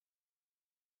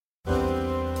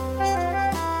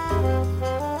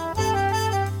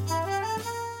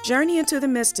Journey into the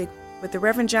Mystic with the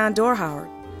Reverend John Dorhauer,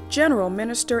 General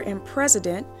Minister and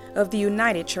President of the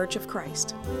United Church of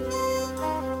Christ.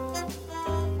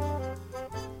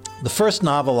 The first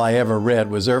novel I ever read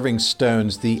was Irving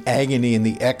Stone's The Agony and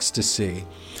the Ecstasy.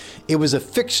 It was a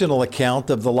fictional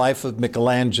account of the life of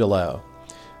Michelangelo.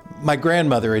 My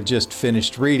grandmother had just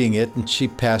finished reading it, and she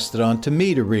passed it on to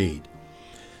me to read.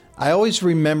 I always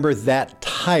remember that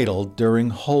title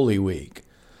during Holy Week,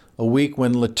 a week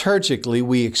when liturgically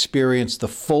we experience the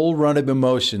full run of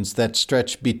emotions that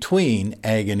stretch between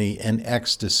agony and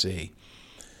ecstasy.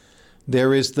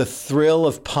 There is the thrill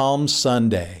of Palm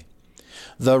Sunday,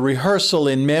 the rehearsal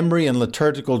in memory and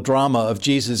liturgical drama of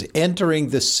Jesus entering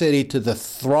the city to the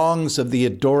throngs of the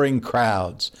adoring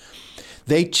crowds.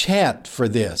 They chant for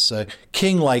this, a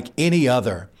king like any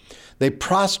other. They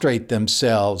prostrate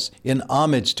themselves in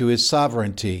homage to his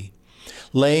sovereignty,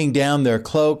 laying down their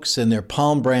cloaks and their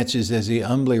palm branches as he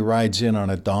humbly rides in on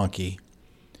a donkey.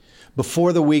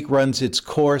 Before the week runs its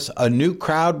course, a new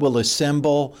crowd will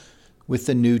assemble with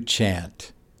a new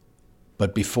chant.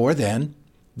 But before then,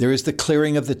 there is the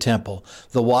clearing of the temple,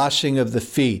 the washing of the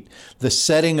feet, the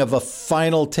setting of a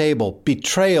final table,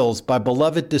 betrayals by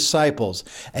beloved disciples,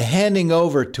 a handing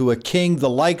over to a king the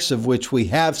likes of which we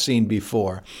have seen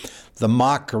before, the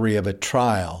mockery of a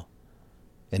trial.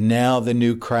 And now the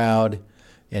new crowd,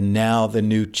 and now the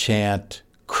new chant,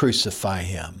 crucify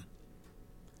him.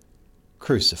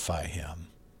 Crucify him.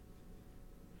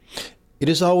 It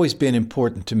has always been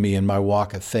important to me in my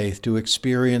walk of faith to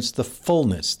experience the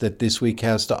fullness that this week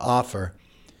has to offer.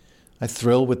 I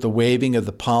thrill with the waving of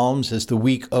the palms as the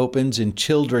week opens and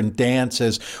children dance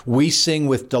as we sing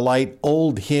with delight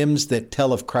old hymns that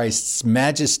tell of Christ's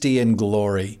majesty and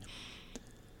glory.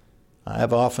 I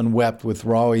have often wept with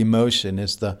raw emotion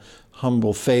as the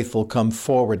humble faithful come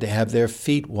forward to have their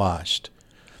feet washed.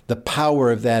 The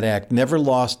power of that act never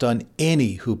lost on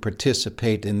any who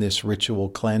participate in this ritual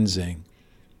cleansing.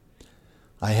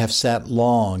 I have sat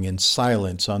long in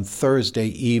silence on Thursday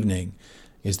evening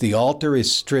as the altar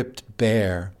is stripped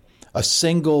bare, a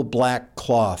single black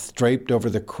cloth draped over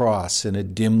the cross in a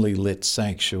dimly lit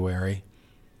sanctuary.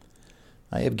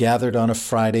 I have gathered on a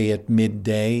Friday at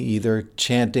midday, either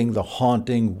chanting the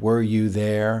haunting "Were You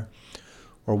There?"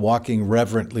 or walking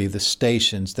reverently the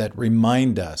stations that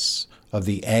remind us of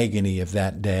the agony of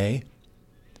that day.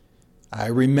 I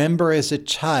remember as a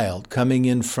child coming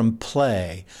in from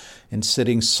play and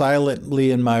sitting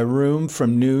silently in my room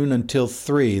from noon until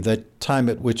 3, the time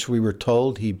at which we were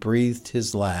told he breathed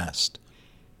his last.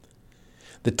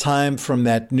 The time from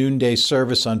that noonday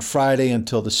service on Friday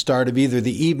until the start of either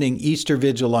the evening Easter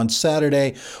Vigil on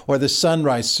Saturday or the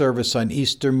sunrise service on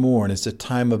Easter morn is a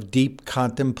time of deep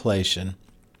contemplation.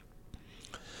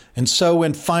 And so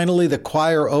when finally the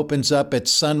choir opens up at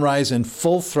sunrise in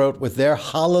full throat with their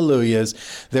hallelujahs,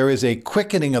 there is a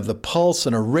quickening of the pulse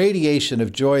and a radiation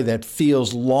of joy that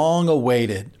feels long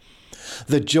awaited.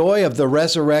 The joy of the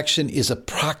resurrection is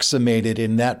approximated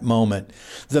in that moment.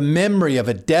 The memory of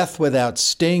a death without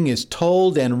sting is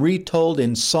told and retold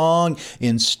in song,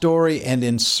 in story, and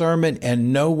in sermon,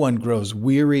 and no one grows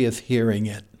weary of hearing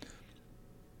it.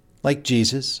 Like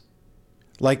Jesus,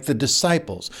 like the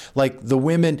disciples, like the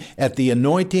women at the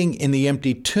anointing in the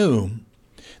empty tomb,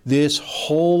 this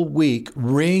whole week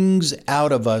wrings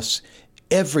out of us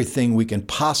everything we can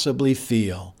possibly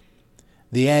feel,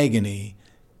 the agony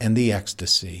and the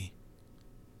ecstasy.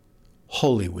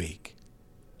 Holy Week.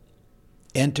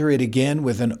 Enter it again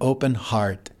with an open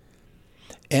heart.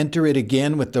 Enter it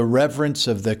again with the reverence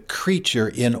of the creature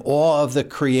in awe of the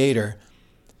Creator.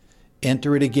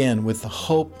 Enter it again with the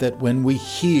hope that when we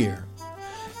hear,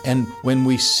 and when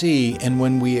we see and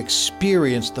when we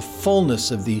experience the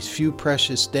fullness of these few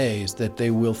precious days, that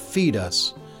they will feed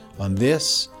us on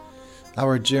this,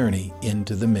 our journey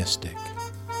into the mystic.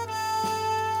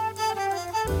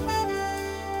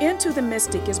 Into the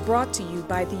Mystic is brought to you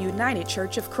by the United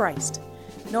Church of Christ.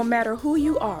 No matter who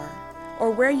you are or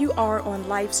where you are on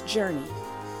life's journey,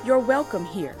 you're welcome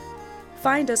here.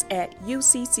 Find us at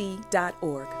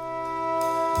ucc.org.